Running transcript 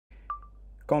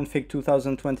config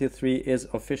 2023 is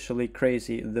officially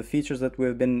crazy. The features that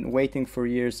we've been waiting for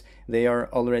years, they are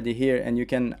already here, and you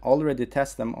can already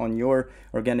test them on your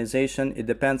organization. It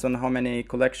depends on how many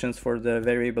collections for the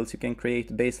variables you can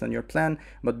create based on your plan,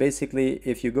 but basically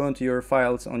if you go into your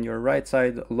files on your right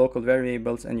side, local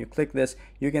variables, and you click this,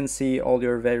 you can see all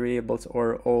your variables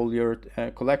or all your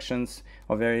collections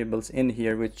of variables in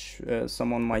here, which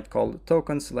someone might call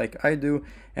tokens like I do.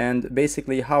 And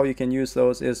basically how you can use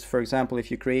those is, for example,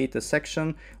 if you create a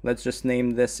section, let's just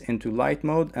name this into light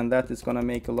mode, and that is going to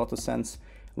make a lot of sense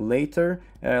later.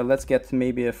 Let's get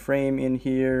maybe a frame in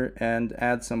here and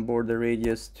add some border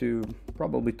radius to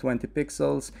probably 20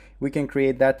 pixels. We can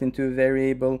create that into a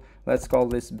variable. Let's call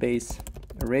this base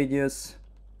radius.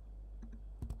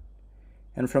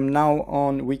 And from now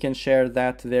on, we can share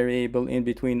that variable in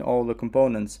between all the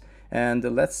components. And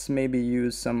let's maybe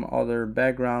use some other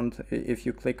background. If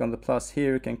you click on the plus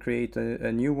here, you can create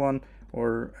a new one,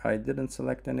 or I didn't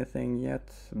select anything yet,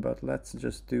 but let's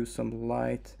just do some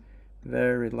light,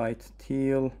 very light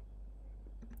teal,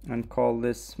 and call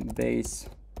this base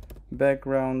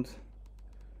background.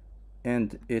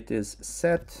 And it is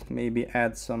set. Maybe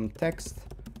add some text,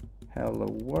 hello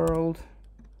world.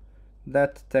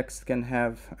 That text can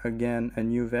have, again, a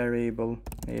new variable,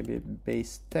 maybe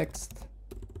base text.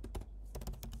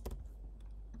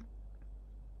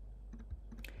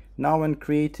 Now when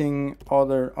creating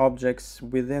other objects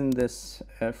within this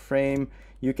frame,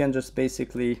 you can just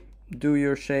basically do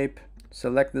your shape,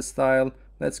 select the style.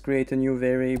 Let's create a new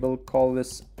variable, call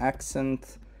this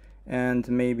accent, and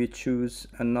maybe choose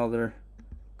another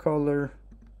color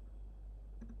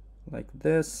like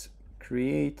this,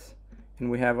 create,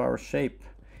 and we have our shape.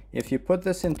 If you put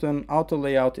this into an auto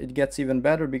layout, it gets even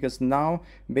better, because now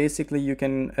basically you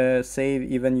can save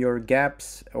even your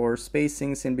gaps or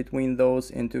spacings in between those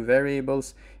into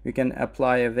variables. You can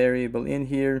apply a variable in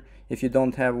here. If you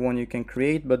don't have one, you can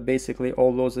create, but basically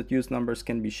all those that use numbers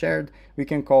can be shared. We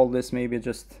can call this maybe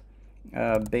just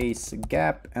base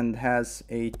gap, and has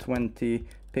a 20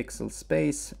 pixel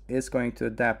space. It's going to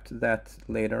adapt that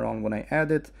later on when I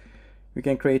add it. We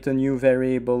can create a new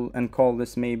variable and call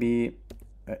this maybe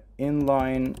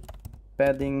inline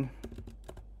padding,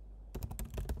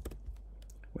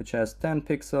 which has 10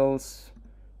 pixels.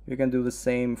 You can do the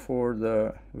same for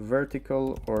the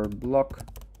vertical or block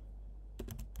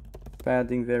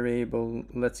padding variable.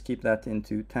 Let's keep that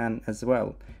into 10 as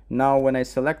well. Now when I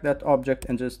select that object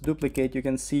and just duplicate, you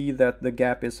can see that the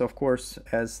gap is, of course,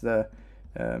 as the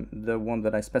one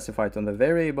that I specified on the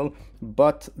variable,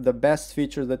 but the best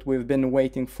feature that we've been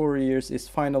waiting for years is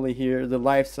finally here. The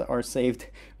lives are saved.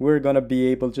 We're gonna be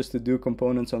able just to do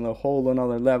components on a whole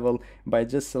another level by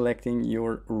just selecting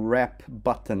your wrap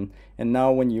button. And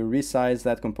now when you resize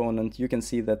that component, you can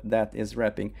see that that is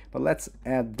wrapping. But let's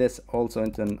add this also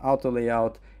into an auto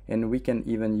layout, and we can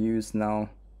even use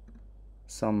now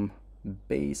some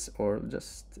base, or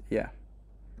just, yeah,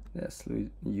 let's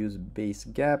use base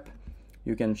gap.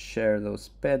 You can share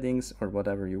those paddings or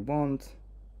whatever you want.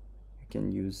 You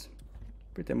can use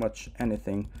pretty much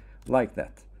anything like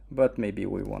that, but maybe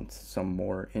we want some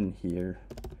more in here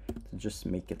to just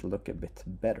make it look a bit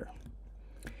better.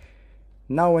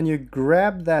 Now when you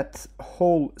grab that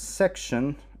whole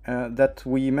section that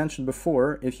we mentioned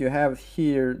before, if you have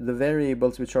here the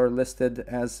variables which are listed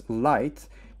as light,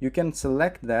 you can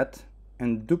select that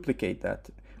and duplicate that.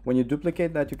 When you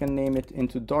duplicate that, you can name it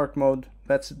into dark mode.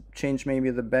 Let's change maybe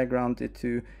the background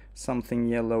into something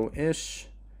yellowish,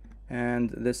 and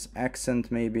this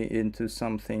accent maybe into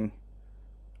something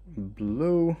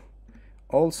blue.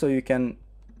 Also, you can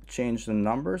change the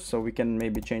numbers, so we can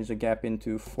maybe change the gap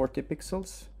into 40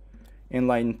 pixels,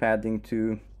 inline padding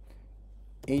to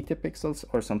 80 pixels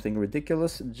or something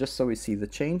ridiculous, just so we see the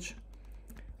change.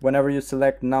 Whenever you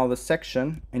select now the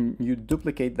section and you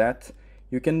duplicate that,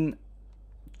 you can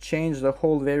change the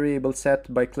whole variable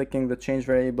set by clicking the change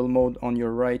variable mode on your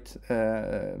right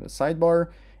sidebar,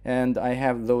 and I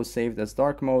have those saved as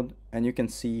dark mode, and you can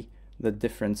see the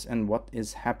difference and what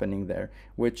is happening there,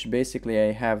 which basically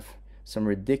I have some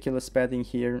ridiculous padding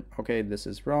here. Okay, this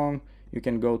is wrong. You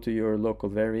can go to your local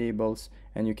variables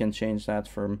and you can change that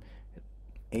from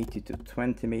 80 to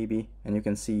 20 maybe, and you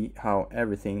can see how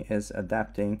everything is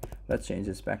adapting. Let's change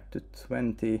this back to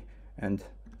 20, and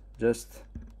just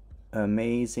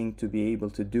amazing to be able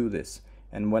to do this.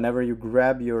 And whenever you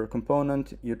grab your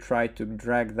component, you try to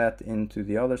drag that into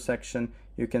the other section,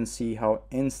 you can see how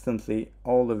instantly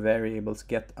all the variables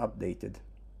get updated.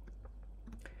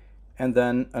 And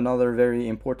then another very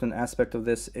important aspect of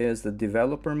this is the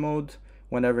developer mode.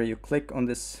 Whenever you click on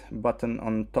this button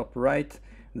on top right,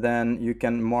 then you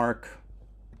can mark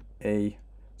a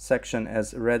section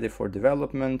as ready for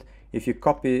development. If you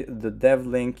copy the dev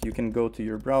link, you can go to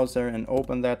your browser and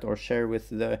open that or share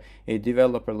with a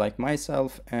developer like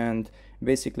myself, and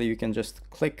basically you can just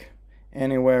click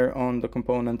anywhere on the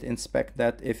component, inspect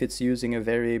that. If it's using a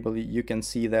variable, you can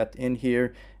see that in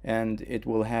here, and it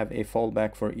will have a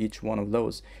fallback for each one of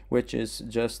those, which is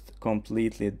just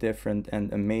completely different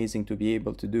and amazing to be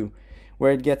able to do.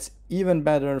 Where it gets even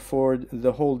better for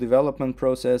the whole development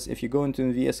process, if you go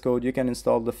into VS Code, you can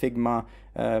install the Figma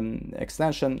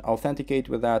extension, authenticate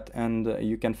with that, and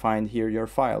you can find here your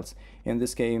files. In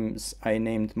this case, I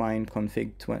named mine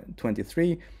config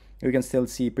 23. You can still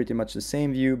see pretty much the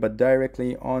same view, but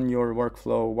directly on your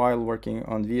workflow while working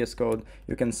on VS Code,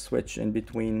 you can switch in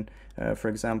between, for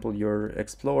example, your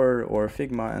Explorer or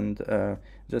Figma, and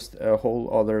just a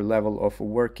whole other level of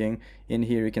working. In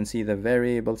here you can see the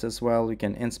variables as well. You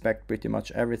can inspect pretty much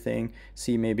everything,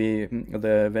 see maybe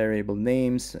the variable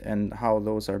names and how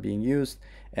those are being used.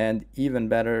 And even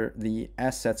better, the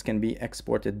assets can be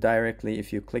exported directly.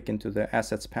 If you click into the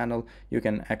assets panel, you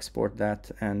can export that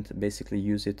and basically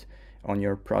use it on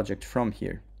your project from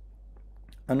here.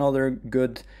 Another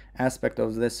good aspect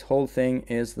of this whole thing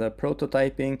is the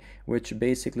prototyping, which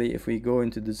basically, if we go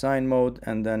into design mode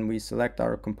and then we select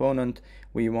our component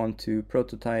we want to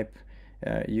prototype,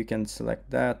 you can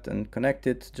select that and connect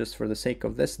it just for the sake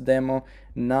of this demo.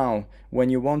 Now, when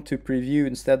you want to preview,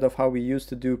 instead of how we used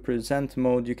to do present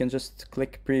mode, you can just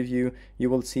click preview. You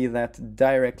will see that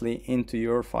directly into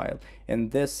your file.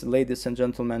 And this, ladies and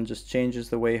gentlemen, just changes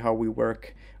the way how we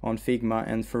work on Figma,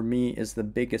 and for me is the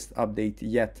biggest update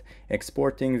yet.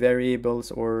 Exporting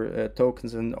variables or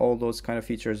tokens and all those kind of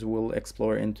features we'll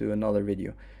explore into another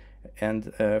video.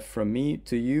 And from me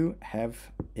to you, have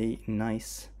a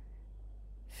nice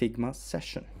Figma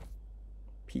session.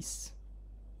 Peace.